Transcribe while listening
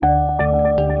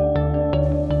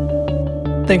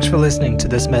Thanks for listening to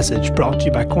this message brought to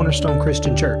you by Cornerstone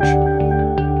Christian Church.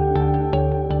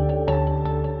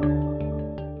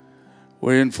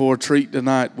 We're in for a treat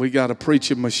tonight. We got a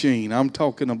preaching machine. I'm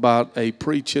talking about a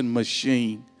preaching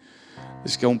machine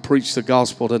that's going to preach the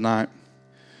gospel tonight.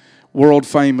 World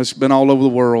famous, been all over the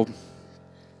world.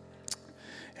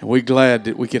 And we're glad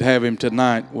that we could have him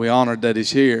tonight. We're honored that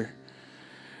he's here.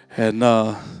 And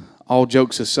all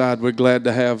jokes aside, we're glad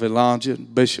to have Elijah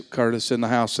and Bishop Curtis in the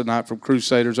house tonight from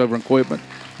Crusaders over in Quitman.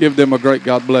 Give them a great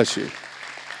God bless you.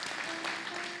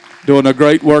 Doing a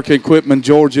great work in Quitman,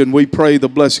 Georgia, and we pray the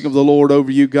blessing of the Lord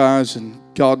over you guys, and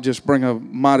God just bring a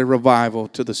mighty revival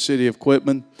to the city of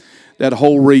Quitman, that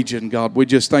whole region, God. We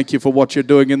just thank you for what you're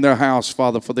doing in their house,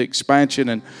 Father, for the expansion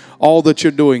and all that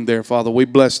you're doing there, Father. We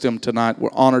bless them tonight. We're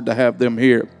honored to have them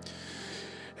here.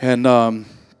 And,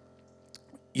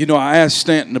 you know, I asked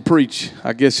Stanton to preach,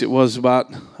 I guess it was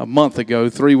about a month ago,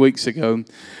 3 weeks ago.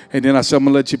 And then I said, I'm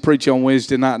going to let you preach on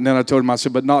Wednesday night. And then I told him, I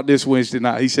said, but not this Wednesday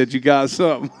night. He said, you got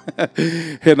something.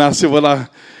 And I said, well,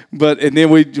 and then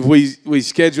we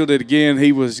scheduled it again.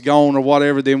 He was gone or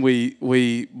whatever. Then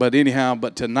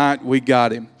but tonight we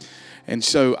got him. And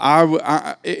so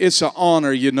it's an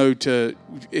honor, you know,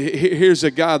 here's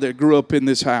a guy that grew up in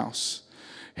this house.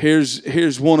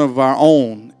 Here's one of our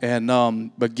own.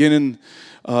 And beginning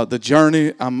the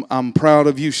journey, I'm proud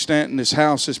of you, Stanton. This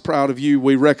house is proud of you.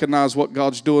 We recognize what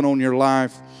God's doing on your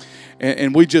life,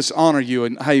 and we just honor you.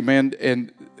 And hey, man,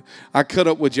 and I cut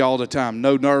up with you all the time.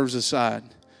 No nerves aside,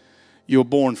 you were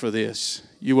born for this.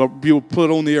 You were put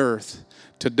on the earth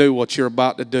to do what you're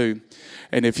about to do.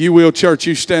 And if you will, church,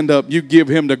 you stand up. You give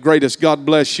him the greatest God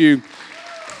bless you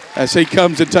as he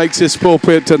comes and takes his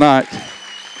pulpit tonight.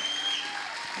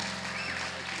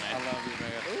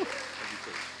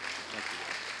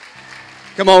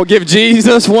 Come on, give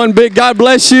Jesus one big God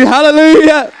bless you.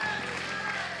 Hallelujah.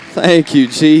 Thank you,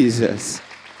 Jesus.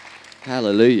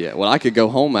 Hallelujah. Well, I could go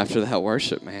home after that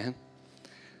worship, man.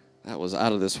 That was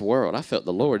out of this world. I felt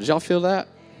the Lord. Did y'all feel that?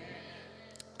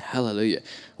 Hallelujah.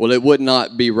 Well, it would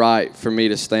not be right for me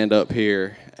to stand up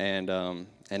here and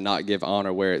not give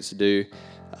honor where it's due.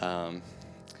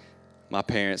 My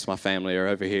parents, my family are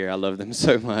over here. I love them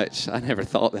so much. I never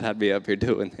thought that I'd be up here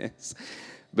doing this.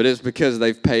 But it's because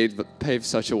they've paved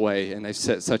such a way, and they've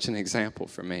set such an example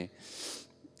for me.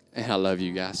 And I love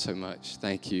you guys so much.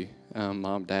 Thank you.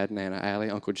 Mom, Dad, Nana, Allie,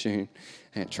 Uncle June,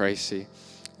 Aunt Tracy.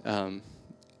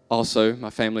 Also, my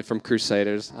family from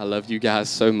Crusaders. I love you guys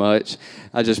so much.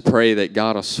 I just pray that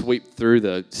God will sweep through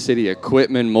the city of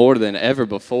Quitman more than ever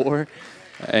before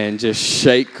and just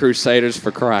shake Crusaders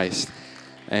for Christ.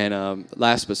 And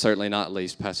last but certainly not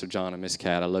least, Pastor John and Miss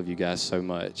Kat, I love you guys so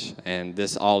much. And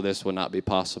all this would not be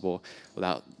possible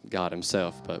without God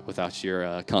himself, but without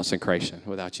your consecration,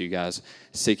 without you guys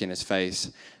seeking his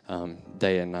face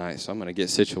day and night. So I'm going to get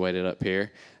situated up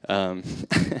here. I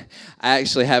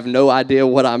actually have no idea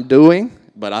what I'm doing,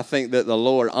 but I think that the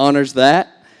Lord honors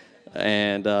that.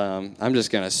 And I'm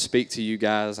just going to speak to you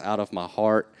guys out of my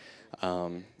heart.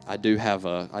 I do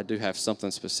have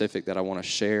something specific that I want to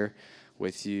share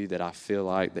with you that I feel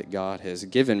like that God has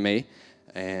given me,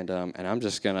 and I'm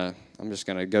just gonna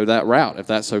go that route if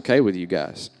that's okay with you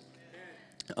guys.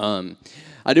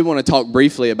 I do want to talk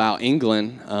briefly about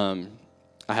England.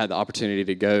 I had the opportunity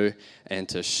to go and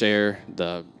to share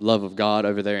the love of God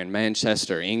over there in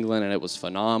Manchester, England, and it was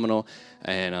phenomenal.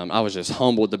 And I was just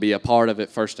humbled to be a part of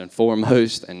it first and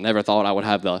foremost, and never thought I would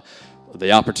have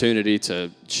the opportunity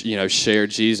to, share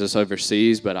Jesus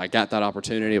overseas, but I got that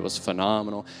opportunity. It was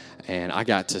phenomenal, and I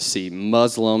got to see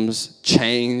Muslims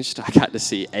changed. I got to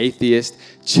see atheists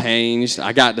changed.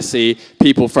 I got to see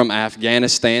people from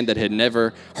Afghanistan that had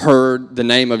never heard the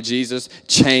name of Jesus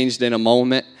changed in a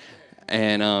moment,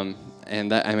 and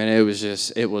that, I mean, it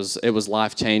was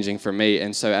life changing for me.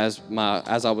 And so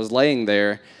as I was laying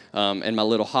there, in my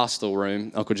little hostel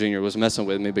room, Uncle Junior was messing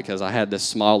with me because I had this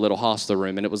small little hostel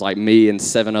room, and it was like me and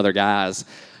 7 other guys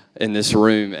in this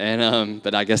room. And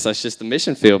but I guess that's just the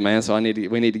mission field, man. So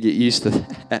we need to get used to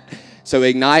that. So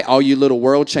Ignite, all you little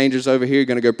world changers over here, you're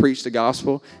going to go preach the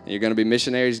gospel, and you're going to be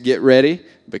missionaries. Get ready,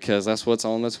 because that's what's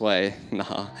on this way.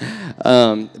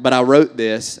 But I wrote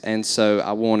this, and so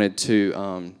I wanted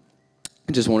to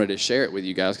just wanted to share it with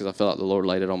you guys because I felt like the Lord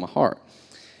laid it on my heart.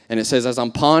 And it says, as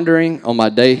I'm pondering on my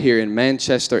day here in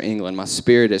Manchester, England, my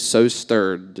spirit is so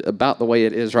stirred about the way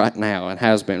it is right now and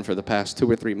has been for the past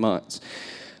 2 or 3 months.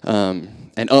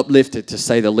 and uplifted, to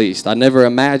say the least. I never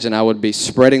imagined I would be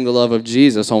spreading the love of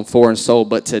Jesus on foreign soil,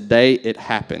 but today it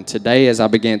happened. Today, as I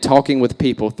began talking with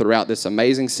people throughout this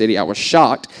amazing city, I was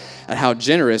shocked at how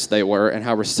generous they were and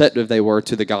how receptive they were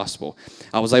to the gospel.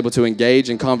 I was able to engage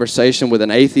in conversation with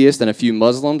an atheist and a few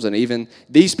Muslims, and even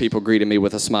these people greeted me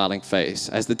with a smiling face.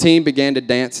 As the team began to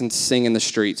dance and sing in the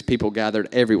streets, people gathered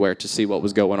everywhere to see what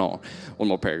was going on. One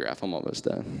more paragraph, I'm almost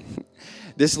done.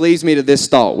 This leads me to this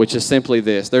thought, which is simply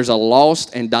this. There's a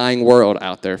lost and dying world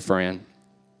out there, friend,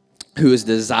 who is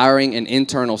desiring an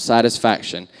internal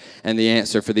satisfaction, and the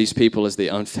answer for these people is the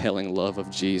unfailing love of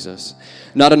Jesus.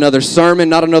 Not another sermon,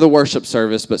 not another worship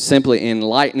service, but simply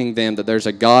enlightening them that there's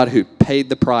a God who paid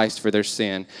the price for their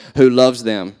sin, who loves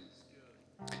them.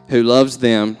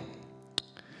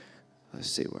 Let's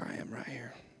see where I am right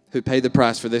here. Who paid the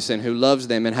price for this sin, who loves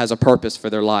them and has a purpose for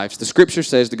their lives. The scripture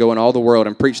says to go in all the world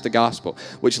and preach the gospel,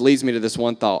 which leads me to this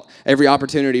one thought. Every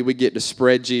opportunity we get to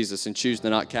spread Jesus and choose to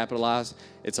not capitalize,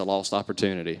 it's a lost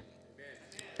opportunity.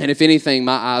 And if anything,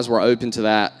 my eyes were open to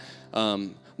that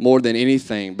more than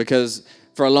anything, because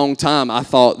for a long time I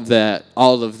thought that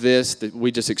all of this that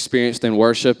we just experienced in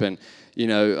worship and,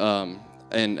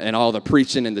 and all the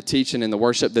preaching and the teaching and the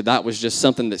worship, that was just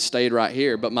something that stayed right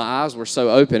here. But my eyes were so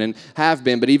open, and have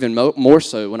been, but even more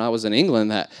so when I was in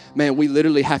England, that, man, we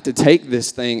literally have to take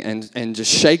this thing and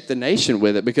just shake the nation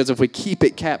with it, because if we keep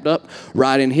it capped up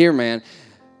right in here, man,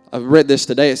 I read this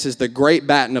today. It says the great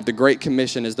baton of the Great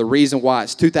Commission is the reason why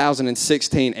it's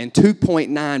 2016 and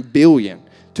 2.9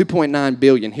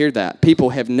 billion, hear that,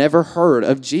 people have never heard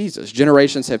of Jesus.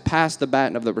 Generations have passed the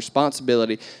baton of the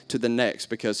responsibility to the next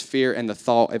because fear and the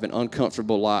thought of an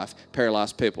uncomfortable life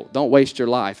paralyze people. Don't waste your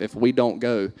life. If we don't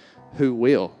go, who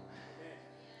will?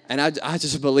 And I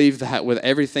just believe that with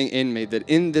everything in me, that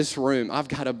in this room, I've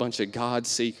got a bunch of God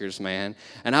seekers, man.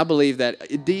 And I believe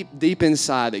that deep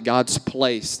inside that God's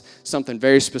placed something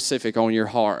very specific on your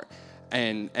heart.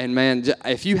 And man,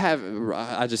 if you have,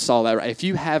 I just saw that, if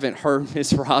you haven't heard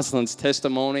Miss Rosalind's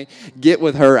testimony, get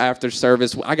with her after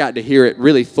service. I got to hear it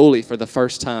really fully for the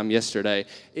first time yesterday.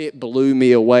 It blew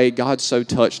me away. God so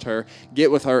touched her.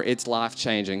 Get with her. It's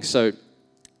life-changing. So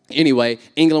anyway,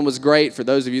 England was great. For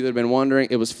those of you that have been wondering,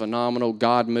 it was phenomenal.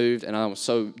 God moved, and I was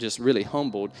so just really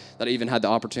humbled that I even had the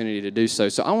opportunity to do so.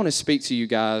 So I want to speak to you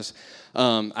guys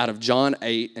out of John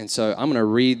 8, and so I'm going to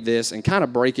read this and kind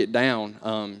of break it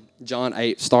down. John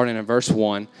 8, starting in verse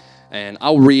 1, and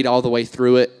I'll read all the way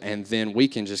through it, and then we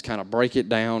can just kind of break it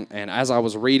down. And as I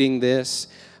was reading this,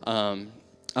 God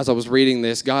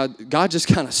just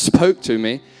kind of spoke to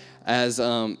me as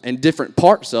in different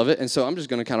parts of it, and so I'm just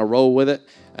going to kind of roll with it.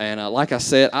 And like I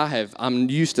said, I'm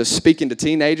used to speaking to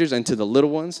teenagers and to the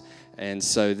little ones, and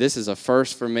so this is a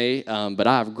first for me. But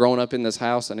I've grown up in this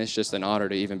house, and it's just an honor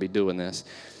to even be doing this.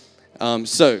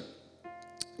 So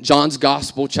John's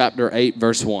Gospel, chapter 8,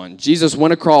 verse 1. Jesus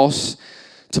went across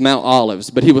to Mount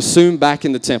Olives, but he was soon back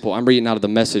in the temple. I'm reading out of the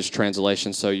Message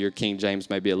translation, so your King James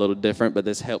may be a little different, but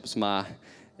this helps my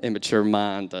immature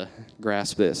mind to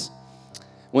grasp this.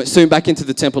 Went soon back into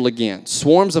the temple again.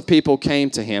 Swarms of people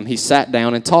came to him. He sat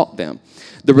down and taught them.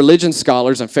 The religion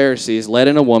scholars and Pharisees led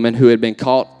in a woman who had been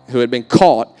caught,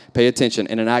 pay attention,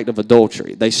 in an act of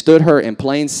adultery. They stood her in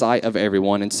plain sight of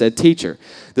everyone and said, "Teacher,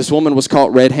 this woman was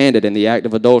caught red-handed in the act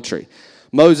of adultery.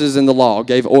 Moses in the law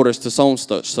gave orders to stone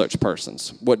such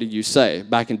persons. What do you say?"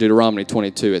 Back in Deuteronomy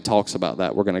 22, it talks about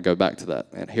that. We're going to go back to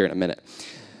that here in a minute.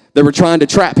 They were trying to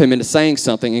trap him into saying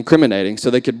something incriminating so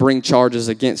they could bring charges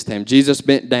against him. Jesus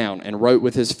bent down and wrote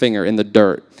with his finger in the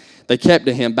dirt. They kept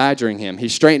to him, badgering him. He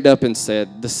straightened up and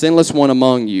said, "The sinless one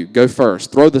among you, go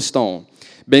first, throw the stone."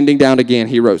 Bending down again,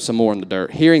 he wrote some more in the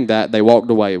dirt. Hearing that, they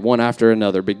walked away, one after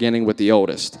another, beginning with the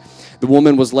oldest. The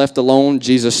woman was left alone.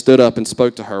 Jesus stood up and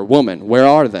spoke to her. "Woman, where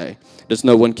are they? Does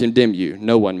no one condemn you?"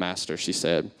 "No one, Master," she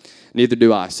said. "Neither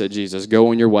do I," said Jesus. "Go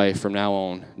on your way. From now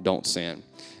on, don't sin."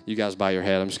 You guys bow your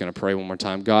head. I'm just going to pray one more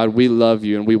time. God, we love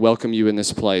you and we welcome you in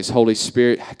this place. Holy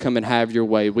Spirit, come and have your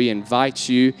way. We invite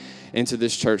you into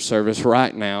this church service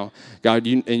right now. God,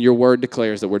 and your word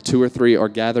declares that where 2 or 3 are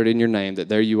gathered in your name, that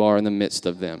there you are in the midst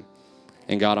of them.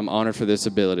 And God, I'm honored for this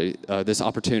this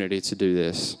opportunity to do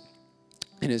this.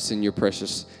 And it's in your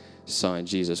precious Son,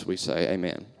 Jesus, we say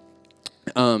amen.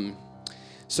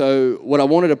 So what I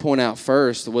wanted to point out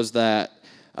first was that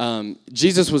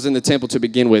Jesus was in the temple to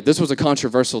begin with. This was a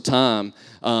controversial time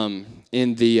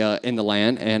in the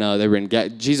land, and they were in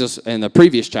Jesus in the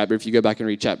previous chapter. If you go back and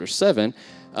read chapter 7,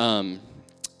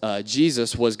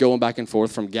 Jesus was going back and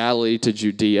forth from Galilee to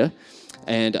Judea,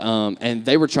 and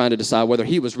they were trying to decide whether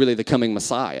he was really the coming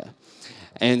Messiah.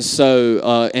 And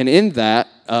so, and in that,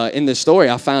 in this story,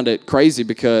 I found it crazy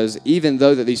because even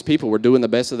though that these people were doing the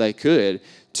best that they could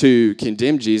to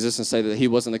condemn Jesus and say that he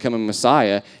wasn't the coming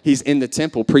Messiah, he's in the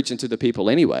temple preaching to the people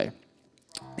anyway.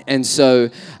 And so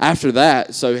after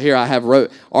that, so here I have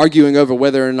arguing over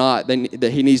whether or not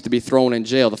that he needs to be thrown in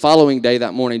jail. The following day,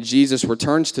 that morning, Jesus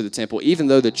returns to the temple, even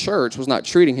though the church was not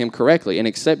treating him correctly and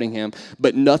accepting him,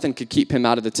 but nothing could keep him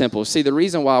out of the temple. See, the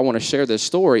reason why I want to share this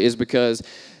story is because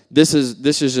this is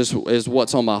just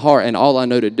what's on my heart, and all I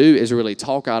know to do is really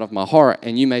talk out of my heart.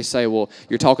 And you may say, well,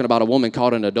 you're talking about a woman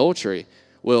caught in adultery.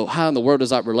 Well, how in the world does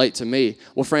that relate to me?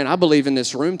 Well, friend, I believe in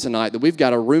this room tonight that we've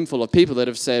got a room full of people that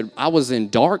have said, I was in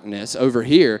darkness over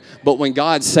here, but when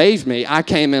God saved me, I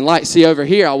came in light. See, over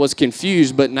here, I was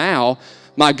confused, but now,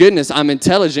 my goodness, I'm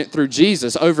intelligent through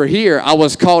Jesus. Over here, I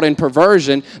was caught in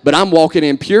perversion, but I'm walking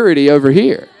in purity over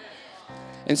here.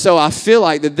 And so I feel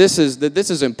like that this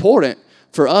is important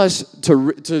for us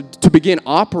to begin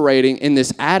operating in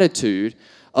this attitude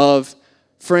of,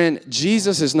 friend,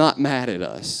 Jesus is not mad at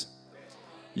us.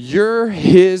 You're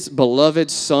his beloved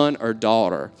son or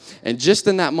daughter. And just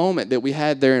in that moment that we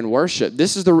had there in worship,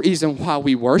 this is the reason why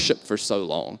we worship for so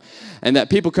long. And that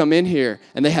people come in here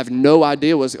and they have no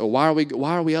idea why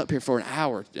are we up here for an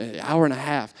hour and a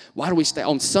half? Why do we stay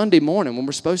on Sunday morning when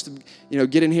we're supposed to,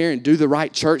 get in here and do the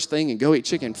right church thing and go eat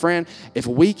chicken? Friend, if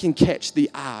we can catch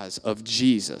the eyes of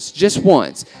Jesus just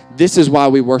once, this is why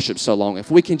we worship so long.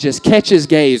 If we can just catch his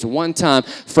gaze one time,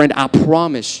 friend, I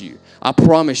promise you,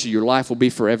 your life will be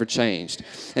forever changed.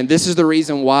 And this is the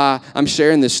reason why I'm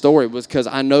sharing this story, was because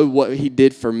I know what he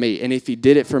did for me. And if he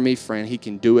did it for me, friend, he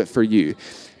can do it for you.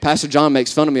 Pastor John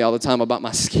makes fun of me all the time about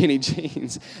my skinny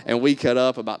jeans. And we cut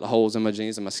up about the holes in my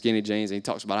jeans and my skinny jeans. And he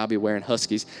talks about I'll be wearing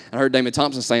Huskies. I heard Damon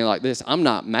Thompson saying like this, I'm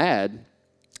not mad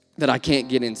that I can't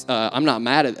get in. I'm not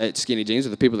mad at skinny jeans or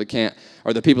the people that can't,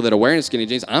 or the people that are wearing skinny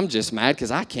jeans. I'm just mad because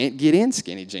I can't get in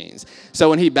skinny jeans. So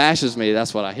when he bashes me,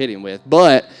 that's what I hit him with.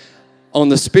 But on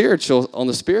the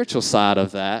spiritual side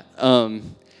of that,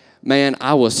 man,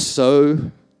 I was so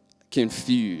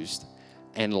confused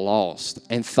and lost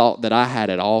and thought that I had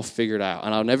it all figured out.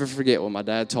 And I'll never forget what my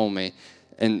dad told me.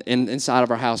 And inside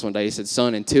of our house one day, he said,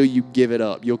 son, until you give it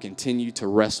up, you'll continue to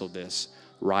wrestle this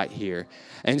right here.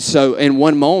 And so in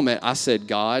one moment, I said,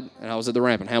 God, and I was at the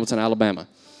ramp in Hamilton, Alabama.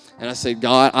 And I said,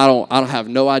 God, I don't have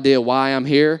no idea why I'm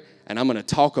here. And I'm going to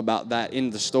talk about that in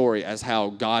the story as how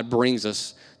God brings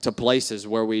us to places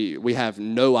where we have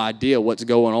no idea what's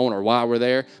going on or why we're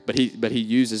there, but he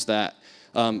uses that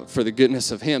for the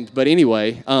goodness of him. But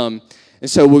anyway, and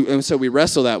so we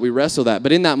wrestle that.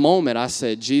 But in that moment, I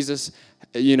said, Jesus,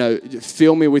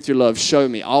 fill me with your love. Show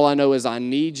me. All I know is I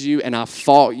need you, and I've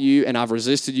fought you, and I've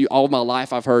resisted you. All my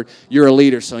life I've heard, you're a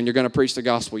leader, son. You're going to preach the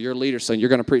gospel. You're a leader, son. You're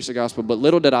going to preach the gospel. But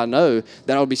little did I know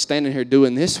that I would be standing here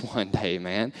doing this one day,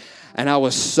 man. And I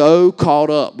was so caught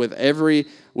up with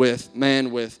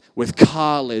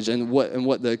college and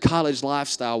what the college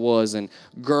lifestyle was and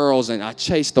girls, and I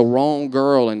chased the wrong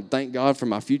girl, and thank God for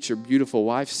my future beautiful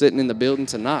wife sitting in the building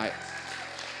tonight.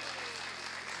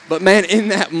 But man, in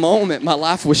that moment, my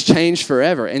life was changed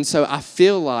forever. And so I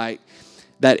feel like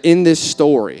that in this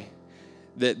story,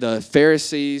 that the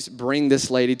Pharisees bring this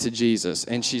lady to Jesus,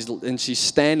 and she's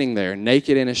standing there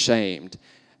naked and ashamed.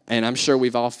 And I'm sure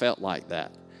we've all felt like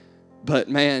that. But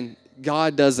man,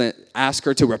 God doesn't ask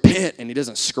her to repent, and he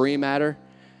doesn't scream at her.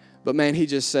 But man, he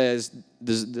just says,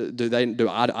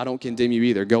 I don't condemn you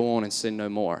either. Go on and sin no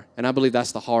more. And I believe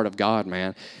that's the heart of God,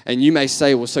 man. And you may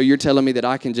say, well, so you're telling me that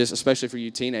I can just, especially for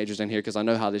you teenagers in here, because I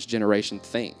know how this generation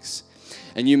thinks.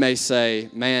 And you may say,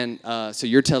 man, so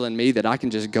you're telling me that I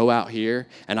can just go out here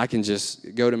and I can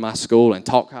just go to my school and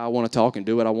talk how I want to talk and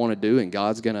do what I want to do, and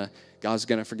God's gonna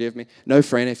forgive me? No,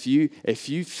 friend, if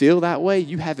you feel that way,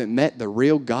 you haven't met the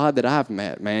real God that I've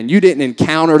met, man. You didn't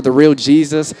encounter the real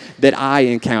Jesus that I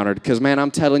encountered. Because, man,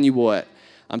 I'm telling you what,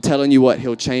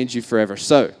 he'll change you forever.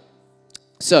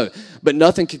 But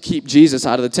nothing could keep Jesus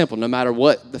out of the temple, no matter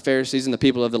what the Pharisees and the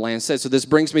people of the land said. So this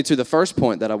brings me to the first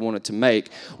point that I wanted to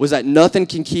make, was that nothing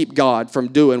can keep God from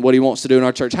doing what he wants to do in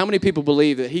our church. How many people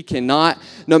believe that he cannot,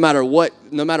 no matter what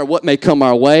may come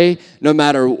our way, no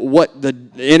matter what the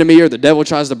enemy or the devil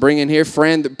tries to bring in here?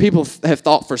 Friend, people have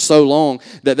thought for so long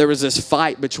that there was this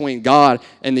fight between God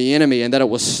and the enemy, and that it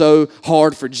was so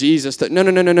hard for Jesus that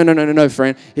no,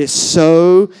 friend. It's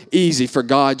so easy for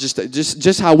God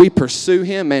just how we pursue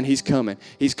him, man. He's coming.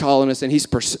 He's calling us, and he's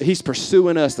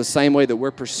pursuing us the same way that we're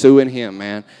pursuing him,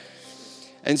 man.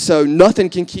 And so nothing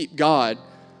can keep God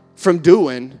from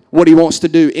doing what he wants to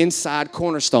do inside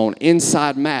Cornerstone,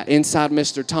 inside Matt, inside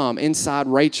Mr. Tom, inside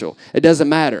Rachel. It doesn't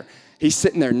matter. He's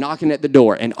sitting there knocking at the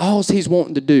door, and all he's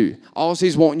wanting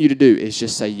you to do is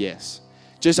just say yes.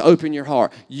 Just open your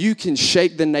heart. You can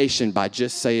shake the nation by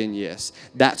just saying yes.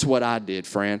 That's what I did,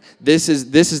 friend. This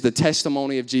is the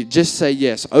testimony of Jesus. Just say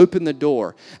yes. Open the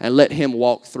door and let him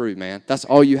walk through, man. That's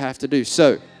all you have to do.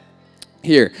 So,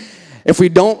 here, if we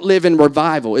don't live in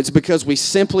revival, it's because we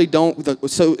simply don't. It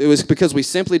was because we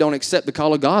simply don't accept the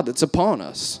call of God that's upon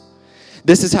us.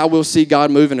 This is how we'll see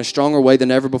God move in a stronger way than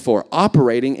ever before,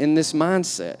 operating in this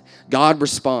mindset. God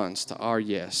responds to our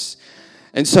yes.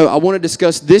 And so I want to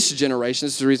discuss this generation.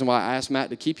 This is the reason why I asked Matt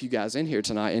to keep you guys in here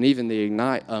tonight, and even the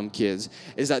Ignite kids,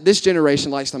 is that this generation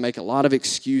likes to make a lot of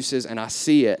excuses, and I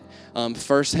see it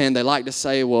firsthand. They like to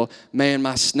say, well, man,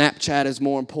 my Snapchat is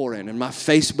more important, and my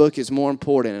Facebook is more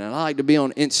important, and I like to be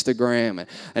on Instagram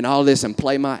and all this and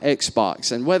play my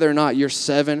Xbox. And whether or not you're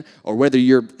 7 or whether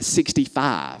you're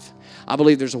 65, I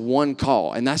believe there's one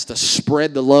call, and that's to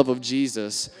spread the love of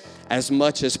Jesus as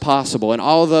much as possible. And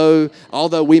although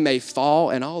we may fall,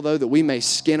 and although that we may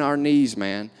skin our knees,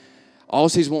 man, all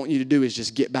he's wanting you to do is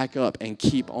just get back up and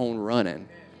keep on running.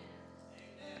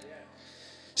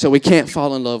 So we can't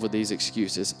fall in love with these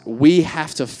excuses. We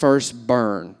have to first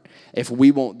burn if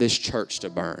we want this church to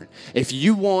burn. If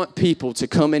you want people to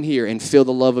come in here and feel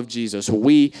the love of Jesus,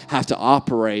 we have to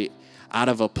operate out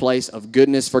of a place of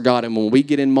goodness for God. And when we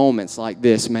get in moments like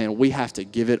this, man, we have to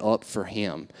give it up for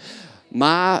him. In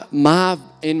my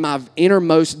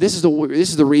innermost, this is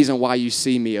the reason why you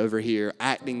see me over here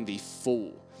acting the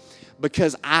fool.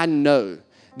 Because I know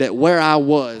that where I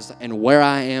was and where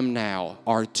I am now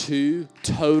are two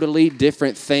totally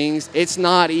different things. It's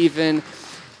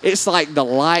like the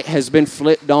light has been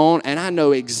flipped on, and I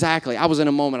know exactly. I was in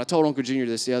a moment, I told Uncle Junior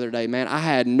this the other day, man, I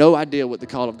had no idea what the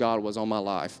call of God was on my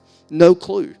life. No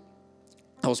clue.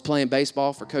 I was playing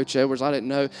baseball for Coach Edwards. I didn't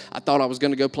know. I thought I was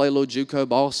going to go play a little JUCO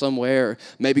ball somewhere, or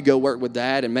maybe go work with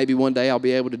Dad, and maybe one day I'll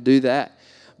be able to do that.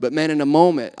 But man, in a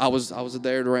moment, I was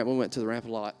there. We went to the ramp a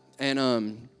lot, and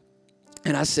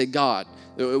I said, God,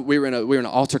 we were in an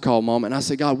altar call moment, and I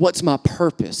said, God, what's my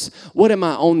purpose? What am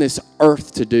I on this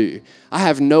earth to do? I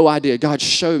have no idea. God,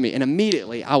 show me. And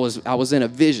immediately, I was in a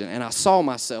vision, and I saw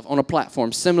myself on a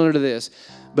platform similar to this,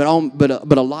 but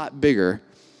a lot bigger.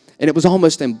 And it was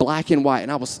almost in black and white,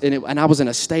 and I was in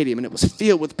a stadium, and it was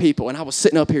filled with people, and I was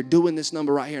sitting up here doing this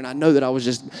number right here, and I know that I was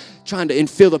just trying to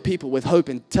infill the people with hope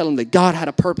and tell them that God had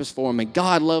a purpose for them, and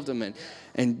God loved them,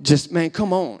 and just, man,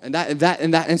 come on.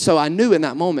 And so I knew in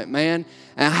that moment, man,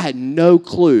 and I had no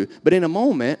clue. But in a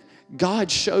moment, God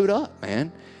showed up,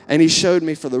 man. And he showed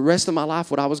me for the rest of my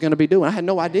life what I was going to be doing. I had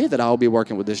no idea that I would be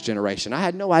working with this generation. I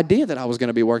had no idea that I was going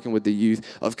to be working with the youth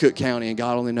of Cook County, and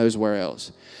God only knows where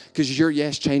else. Because your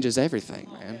yes changes everything,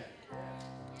 man.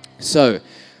 So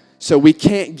we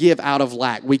can't give out of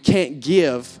lack. We can't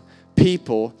give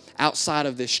people outside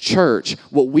of this church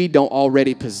what we don't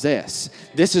already possess.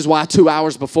 This is why 2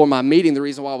 hours before my meeting, the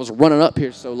reason why I was running up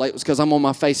here so late was because I'm on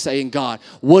my face saying, God,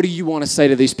 what do you want to say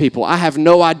to these people? I have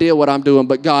no idea what I'm doing,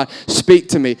 but God, speak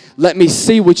to me. Let me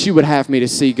see what you would have me to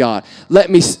see, God.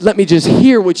 Let me just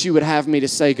hear what you would have me to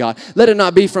say, God. Let it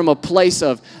not be from a place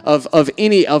of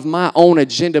any of my own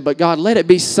agenda, but God, let it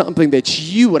be something that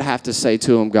you would have to say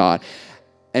to them, God.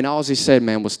 And all he said,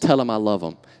 man, was tell him I love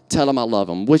him. Tell him I love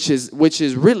him, which is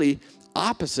really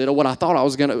opposite of what I thought I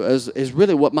was gonna. Is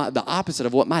really the opposite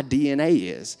of what my DNA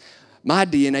is. My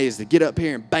DNA is to get up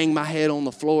here and bang my head on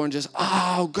the floor and just,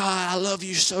 oh God, I love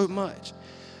you so much.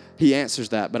 He answers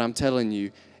that, but I'm telling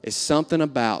you, it's something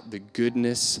about the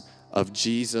goodness of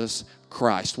Jesus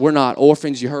Christ. We're not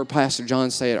orphans. You heard Pastor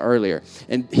John say it earlier,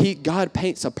 and God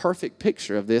paints a perfect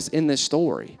picture of this in this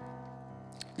story.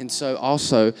 And so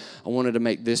also, I wanted to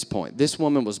make this point. This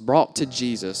woman was brought to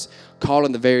Jesus caught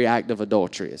in the very act of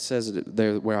adultery. It says it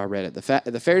there where I read it.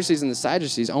 The Pharisees and the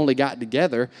Sadducees only got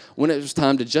together when it was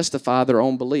time to justify their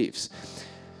own beliefs.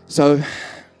 So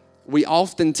we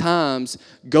oftentimes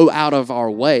go out of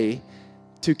our way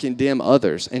to condemn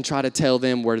others and try to tell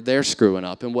them where they're screwing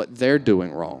up and what they're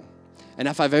doing wrong. And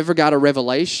if I've ever got a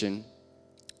revelation,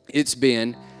 it's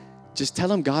been, just tell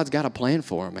them God's got a plan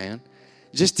for them, man.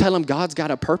 Just tell them God's got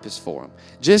a purpose for them.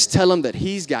 Just tell them that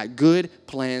he's got good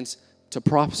plans to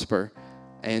prosper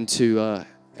and to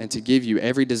give you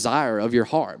every desire of your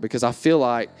heart. Because I feel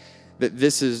like that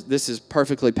this is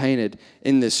perfectly painted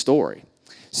in this story.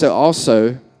 So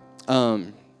also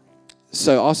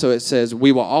it says,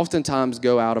 we will oftentimes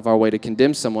go out of our way to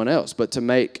condemn someone else, but to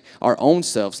make our own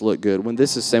selves look good when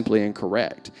this is simply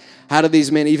incorrect. How do these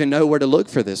men even know where to look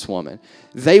for this woman?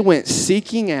 They went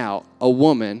seeking out a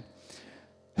woman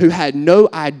who had no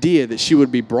idea that she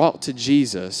would be brought to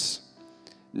Jesus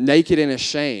naked and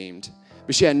ashamed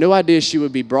but she had no idea she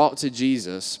would be brought to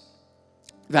Jesus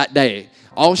that day.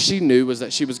 All she knew was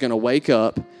that she was going to wake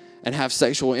up and have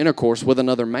sexual intercourse with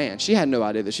another man. She had no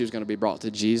idea that she was going to be brought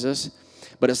to Jesus.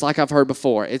 But it's like I've heard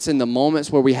before. It's in the moments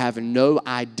where we have no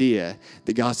idea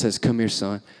that God says, come here,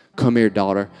 son. Come here,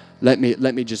 daughter. Let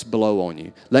me just blow on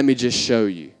you. Let me just show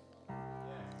you.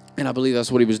 And I believe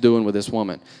that's what he was doing with this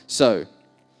woman. So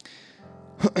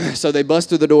they bust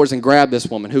through the doors and grab this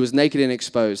woman who was naked and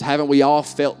exposed. Haven't we all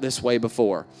felt this way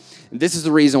before? And this is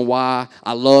the reason why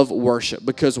I love worship,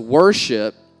 because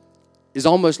worship is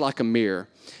almost like a mirror.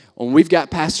 When we've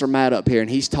got Pastor Matt up here and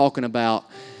he's talking about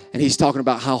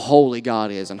how holy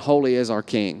God is and holy is our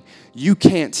King, you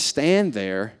can't stand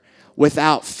there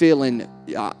without feeling,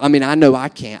 I know I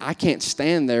can't. I can't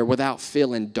stand there without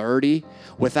feeling dirty,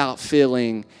 without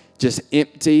feeling just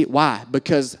empty. Why?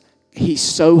 Because he's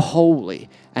so holy.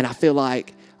 And I feel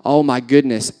like, oh my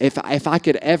goodness, if I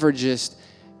could ever just,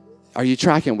 are you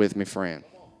tracking with me, friend?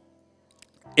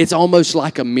 It's almost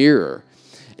like a mirror.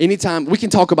 Anytime, we can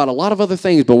talk about a lot of other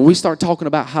things, but when we start talking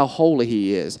about how holy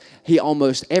he is, he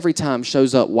almost every time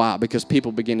shows up. Why? Because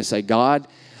people begin to say, God,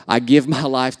 I give my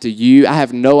life to you. I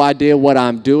have no idea what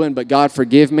I'm doing, but God,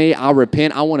 forgive me. I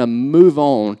repent. I want to move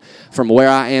on from where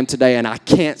I am today, and I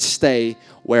can't stay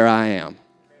where I am.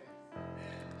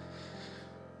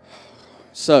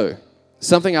 So,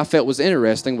 something I felt was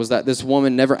interesting was that this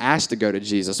woman never asked to go to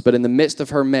Jesus, but in the midst of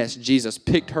her mess, Jesus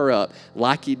picked her up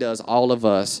like he does all of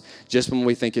us just when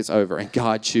we think it's over, and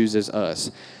God chooses us.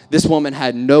 This woman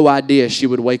had no idea she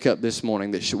would wake up this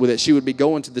morning, that she would be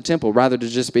going to the temple rather than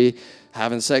just be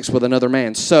having sex with another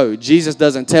man. So Jesus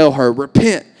doesn't tell her,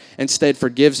 repent, instead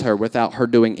forgives her without her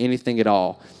doing anything at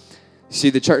all.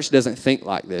 See, the church doesn't think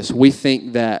like this. We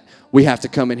think that we have to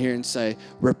come in here and say,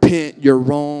 repent, you're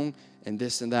wrong, and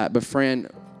this and that. But friend,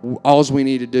 all we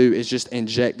need to do is just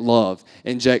inject love,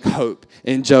 inject hope,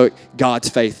 inject God's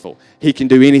faithful. He can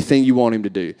do anything you want him to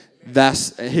do.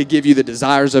 He'll give you the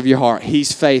desires of your heart.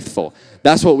 He's faithful.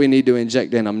 That's what we need to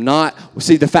inject in them.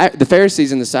 See, the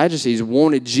Pharisees and the Sadducees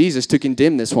wanted Jesus to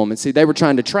condemn this woman. See, they were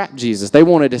trying to trap Jesus. They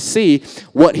wanted to see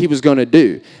what he was going to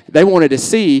do. They wanted to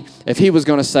see if he was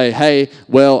going to say, hey,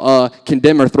 well,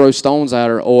 condemn her, throw stones at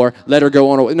her, or let her go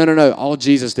on. No. All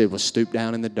Jesus did was stoop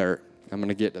down in the dirt. I'm going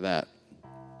to get to that.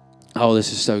 Oh,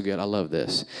 this is so good. I love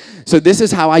this. So this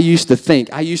is how I used to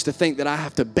think. I used to think that I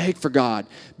have to beg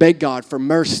God for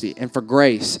mercy and for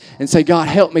grace, and say, God,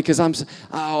 help me, because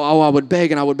I would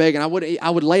beg and I would beg, and I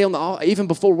would lay on the altar even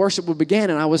before worship would begin,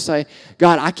 and I would say,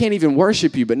 God, I can't even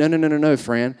worship you. But no,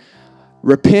 friend.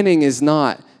 Repenting is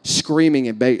not screaming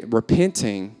and begging.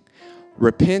 Repenting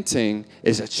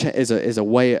is a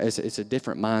way. It's a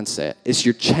different mindset. It's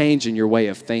your change in your way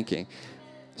of thinking.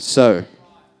 So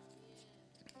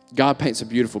God paints a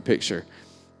beautiful picture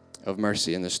of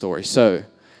mercy in this story. So,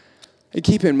 and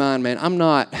keep in mind, man,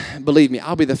 believe me,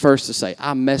 I'll be the first to say,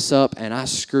 I mess up and I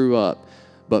screw up.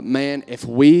 But man, if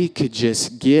we could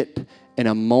just get in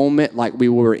a moment like we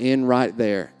were in right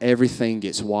there, everything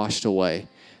gets washed away.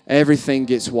 Everything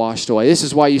gets washed away. This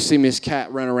is why you see Miss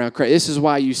Cat running around crazy. This is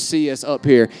why you see us up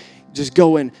here just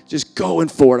going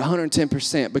for it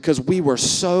 110%, because we were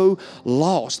so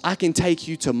lost. I can take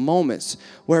you to moments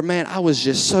where, man, I was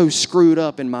just so screwed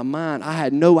up in my mind. I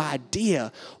had no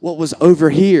idea what was over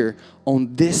here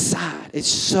on this side. It's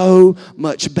so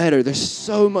much better. There's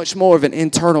so much more of an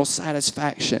internal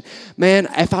satisfaction. Man,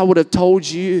 if I would have told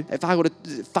you,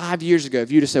 5 years ago,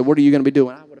 if you'd have said, what are you going to be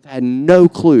doing? I would have had no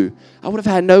clue.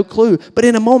 But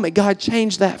in a moment, God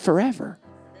changed that forever.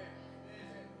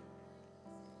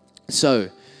 So,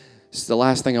 it's the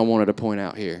last thing I wanted to point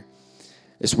out here.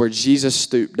 It's where Jesus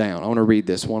stooped down. I want to read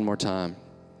this one more time.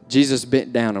 Jesus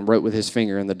bent down and wrote with his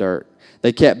finger in the dirt.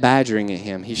 They kept badgering at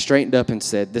him. He straightened up and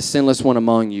said, "The sinless one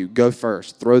among you, go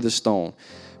first, throw the stone."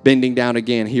 Bending down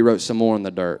again, he wrote some more in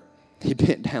the dirt. He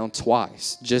bent down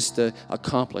twice just to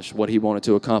accomplish what he wanted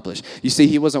to accomplish. You see,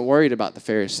 he wasn't worried about the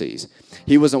Pharisees.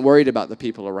 He wasn't worried about the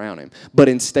people around him. But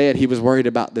instead, he was worried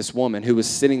about this woman who was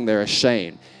sitting there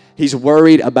ashamed. He's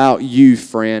worried about you,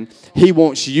 friend. He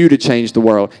wants you to change the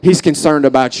world. He's concerned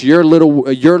about your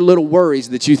little worries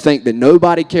that you think that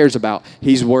nobody cares about.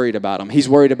 He's worried about them. He's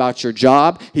worried about your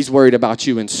job. He's worried about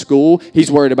you in school. He's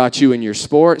worried about you in your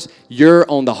sports. You're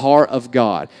on the heart of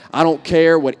God. I don't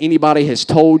care what anybody has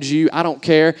told you. I don't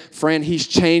care. Friend, he's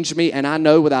changed me, and I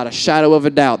know without a shadow of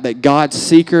a doubt that God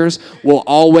seekers will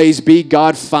always be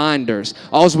God finders.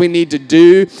 All we need to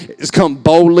do is come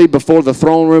boldly before the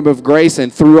throne room of grace,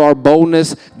 and through our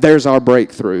boldness, there's our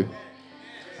breakthrough.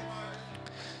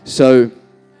 So,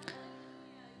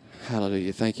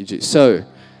 hallelujah. Thank you, Jesus. So,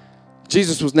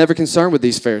 Jesus was never concerned with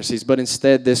these Pharisees, but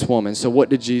instead this woman. So what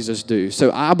did Jesus do? So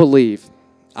I believe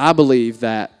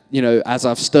that, as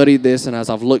I've studied this and as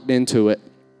I've looked into it,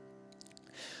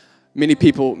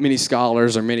 many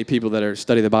scholars or many people that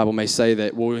study the Bible may say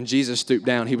that, well, when Jesus stooped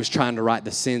down, he was trying to right the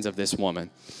sins of this woman,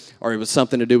 or it was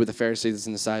something to do with the Pharisees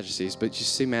and the Sadducees. But you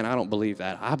see, man, I don't believe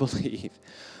that. I believe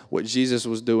what Jesus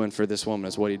was doing for this woman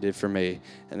is what he did for me,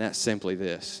 and that's simply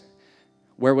this.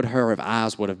 Where would her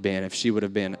eyes would have been if she would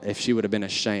have been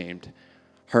ashamed?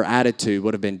 Her attitude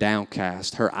would have been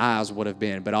downcast. Her eyes would have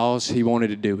been, but all he wanted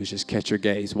to do was just catch her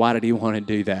gaze. Why did he want to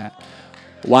do that?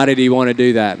 Why did he want to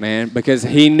do that, man? Because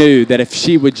he knew that if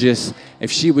she would just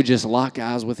lock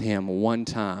eyes with him one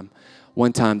time,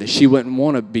 that she wouldn't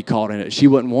want to be caught in it. She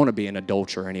wouldn't want to be an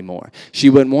adulterer anymore. She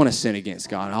wouldn't want to sin against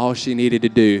God. All she wanted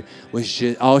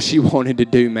to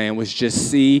do, man, was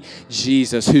just see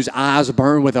Jesus, whose eyes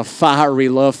burn with a fiery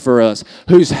love for us,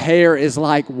 whose hair is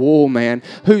like wool, man,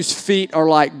 whose feet are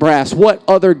like brass. What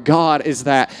other God is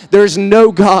that? There's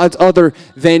no gods other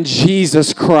than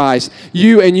Jesus Christ.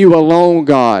 You and you alone,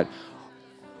 God,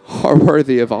 are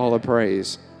worthy of all the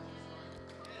praise.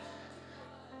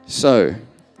 So,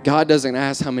 God doesn't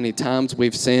ask how many times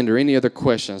we've sinned or any other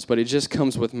questions, but he just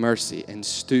comes with mercy and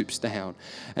stoops down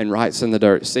and writes in the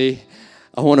dirt. See,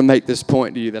 I want to make this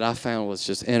point to you that I found was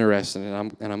just interesting,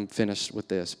 and I'm finished with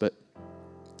this. But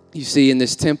you see, in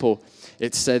this temple,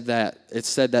 it said that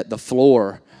the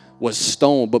floor was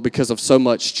stone, but because of so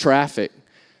much traffic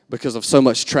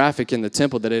in the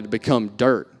temple, that it had become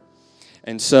dirt.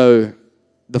 And so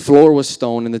the floor was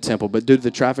stone in the temple, but due to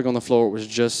the traffic on the floor, it was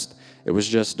just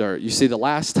dirt. You see, the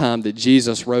last time that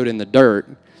Jesus rode in the dirt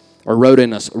or rode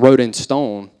in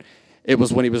stone, it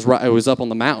was when it was up on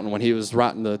the mountain when he was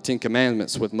writing the 10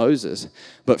 Commandments with Moses.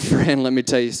 But friend, let me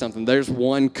tell you something. There's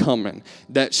one coming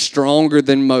that's stronger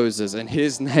than Moses, and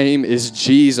his name is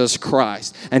Jesus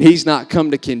Christ. And he's not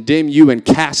come to condemn you and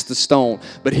cast the stone,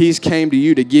 but he's came to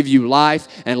you to give you life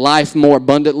and life more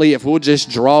abundantly. If we'll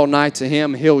just draw nigh to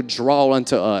him, he'll draw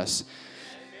unto us.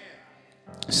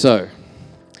 So,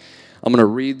 I'm going to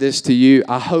read this to you.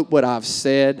 I hope what I've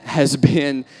said has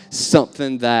been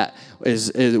something that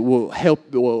will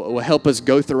help us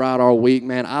go throughout our week,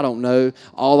 man. I don't know.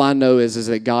 All I know is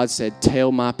that God said,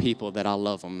 "Tell my people that I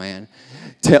love them, man.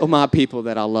 Tell my people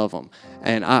that I love them."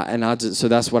 So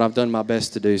that's what I've done my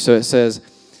best to do. So it says,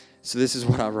 so this is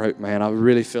what I wrote, man. I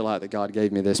really feel like that God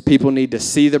gave me this. People need to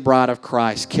see the bride of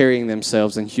Christ carrying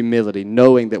themselves in humility,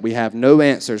 knowing that we have no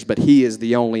answers, but he is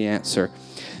the only answer.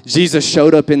 Jesus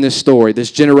showed up in this story. This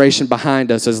generation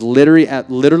behind us is literally at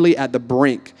the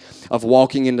brink of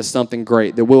walking into something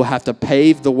great that we'll have to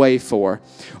pave the way for,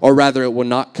 or rather it will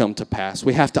not come to pass.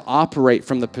 We have to operate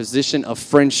from the position of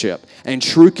friendship and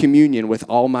true communion with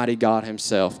Almighty God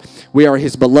himself. We are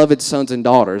his beloved sons and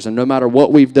daughters, and no matter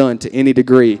what we've done to any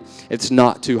degree, it's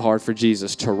not too hard for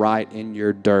Jesus to write in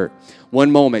your dirt.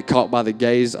 One moment caught by the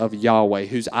gaze of Yahweh,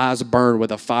 whose eyes burn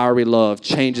with a fiery love,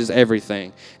 changes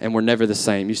everything, and we're never the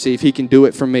same. You see, if he can do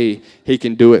it for me, he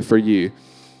can do it for you.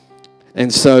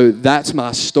 And so that's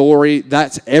my story.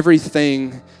 That's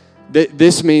everything.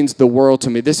 This means the world to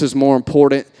me. This is more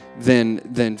important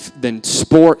than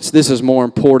sports. This is more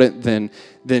important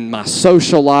than my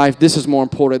social life. This is more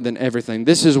important than everything.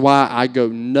 This is why I go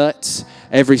nuts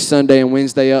every Sunday and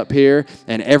Wednesday up here,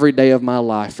 and every day of my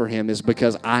life for him is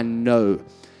because I know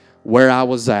where I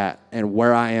was at and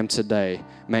where I am today.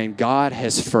 Man, God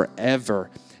has forever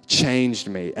changed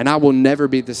me, and I will never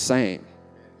be the same.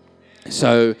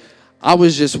 So I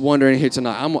was just wondering here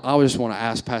tonight, I just want to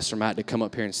ask Pastor Matt to come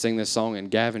up here and sing this song, and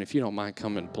Gavin, if you don't mind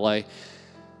coming and play.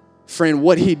 Friend,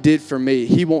 what he did for me,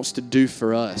 he wants to do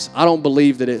for us. I don't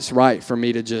believe that it's right for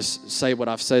me to just say what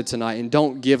I've said tonight, and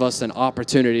don't give us an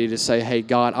opportunity to say, "Hey,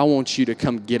 God, I want you to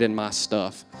come get in my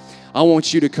stuff. I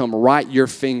want you to come write your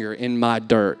finger in my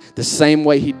dirt." The same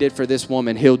way he did for this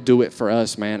woman, he'll do it for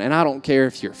us, man. And I don't care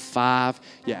if you're 5.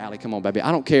 Yeah, Allie, come on, baby.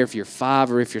 I don't care if you're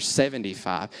 5 or if you're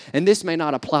 75. And this may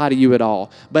not apply to you at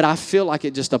all, but I feel like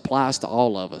it just applies to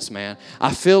all of us, man.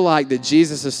 I feel like that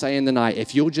Jesus is saying tonight,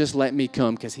 if you'll just let me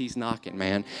come, because he's knocking,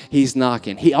 man. He's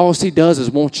knocking. All he does is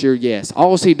want your yes.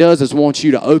 All he does is want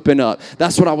you to open up.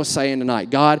 That's what I was saying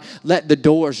tonight. God, let the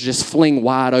doors just fling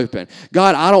wide open.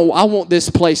 God, I want this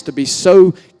place to be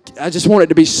so it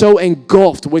to be so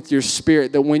engulfed with your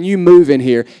spirit that when you move in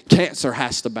here, cancer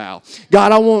has to bow.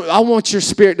 God, I want your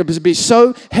spirit to be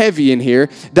so heavy in here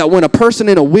that when a person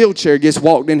in a wheelchair gets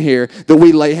walked in here, that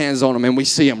we lay hands on them and we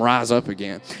see them rise up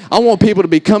again. I want people to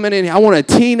be coming in here. I want a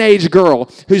teenage girl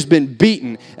who's been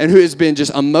beaten and who has been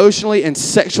just emotionally and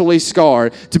sexually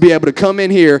scarred to be able to come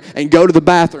in here and go to the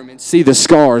bathroom and see the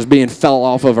scars being fell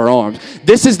off of her arms.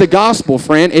 This is the gospel,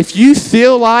 friend. If you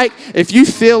feel like that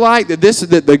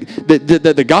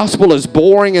the gospel is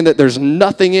boring and that there's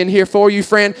nothing in here for you,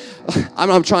 friend, I'm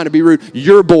not trying to be rude.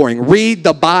 You're boring. Read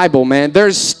the Bible, man.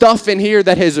 There's stuff in here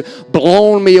that has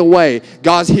blown me away.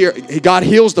 God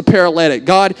heals the paralytic.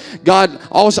 God,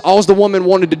 all the woman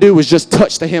wanted to do was just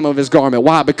touch the hem of his garment.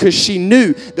 Why? Because she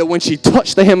knew that when she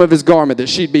touched the hem of his garment, that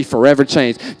she'd be forever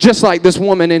changed. Just like this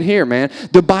woman in here, man.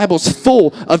 The Bible's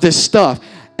full of this stuff.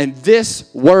 And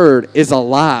this word is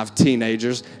alive,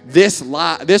 teenagers. This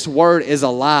word is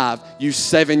alive, you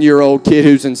 7-year-old kid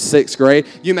who's in 6th grade.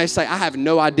 You may say, I have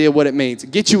no idea what it means.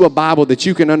 Get you a Bible that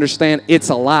you can understand. It's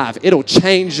alive. It'll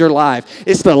change your life.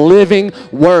 It's the living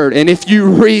word. And if you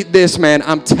read this, man,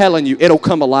 I'm telling you, it'll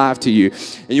come alive to you.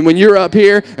 And when you're up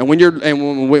here and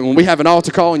when we have an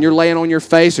altar call and you're laying on your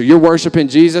face or you're worshiping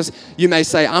Jesus, you may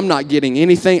say, I'm not getting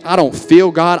anything. I don't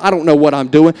feel God. I don't know what I'm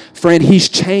doing. Friend, he's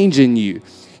changing you.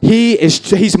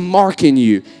 He's marking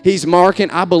you. He's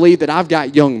marking. I believe that I've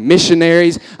got young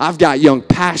missionaries. I've got young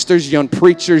pastors, young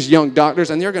preachers, young doctors,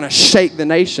 and they're going to shake the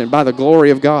nation by the glory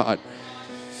of God.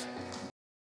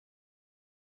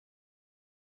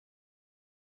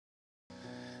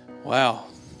 Wow.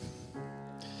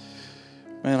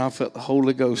 Man, I felt the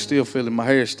Holy Ghost still feeling my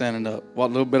hair standing up. What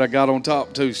little bit I got on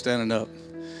top too standing up.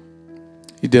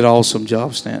 You did an awesome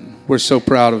job, Stanton. We're so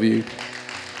proud of you.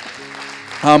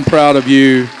 I'm proud of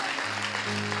you.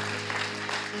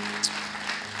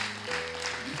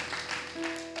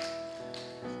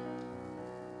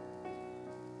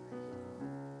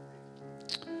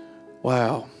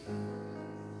 Wow.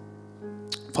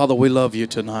 Father, we love you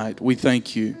tonight. We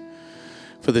thank you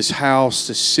for this house,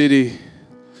 this city.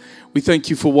 We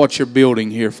thank you for what you're building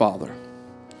here, Father.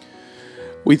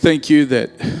 We thank you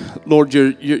that, Lord,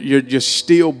 you're just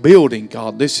still building,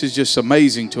 God. This is just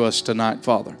amazing to us tonight,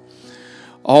 Father.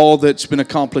 All that's been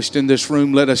accomplished in this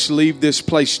room, let us leave this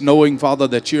place knowing, Father,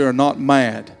 that you are not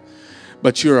mad,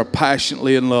 but you are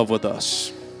passionately in love with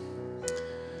us.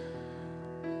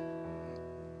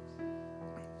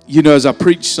 You know, as I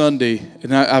preach Sunday,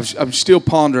 and I'm still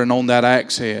pondering on that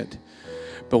axe head.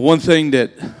 But one thing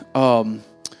that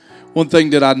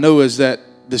I know is that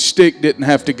the stick didn't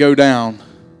have to go down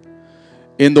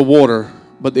in the water,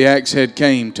 but the axe head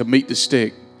came to meet the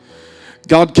stick.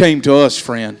 God came to us,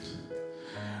 friend.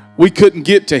 We couldn't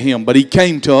get to him, but he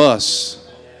came to us.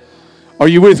 Are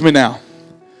you with me now?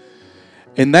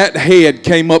 And that head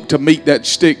came up to meet that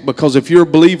stick, because if you're a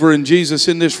believer in Jesus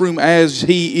in this room, as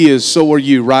he is, so are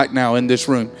you right now in this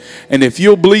room. And if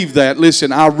you'll believe that,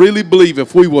 listen, I really believe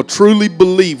if we will truly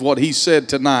believe what he said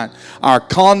tonight, our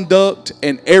conduct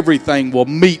and everything will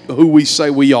meet who we say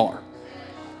we are.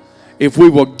 If we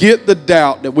will get the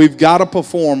doubt that we've got to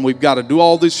perform, we've got to do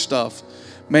all this stuff,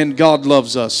 man, God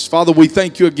loves us. Father, we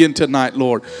thank you again tonight,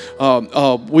 Lord. I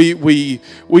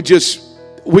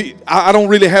don't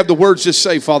really have the words to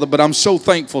say, Father, but I'm so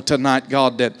thankful tonight,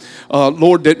 God, that,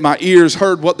 Lord, that my ears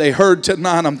heard what they heard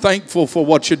tonight. I'm thankful for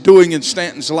what you're doing in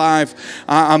Stanton's life.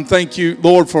 I'm thank you,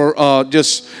 Lord, for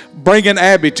just bringing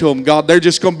Abby to him, God. They're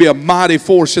just going to be a mighty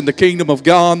force in the kingdom of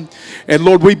God. And,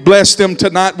 Lord, we bless them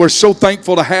tonight. We're so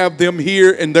thankful to have them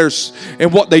here and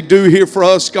what they do here for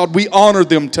us, God. We honor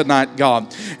them tonight,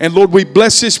 God. And, Lord, we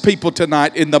bless this people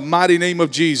tonight in the mighty name of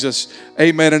Jesus.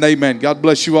 Amen and amen. God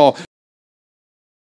bless you all.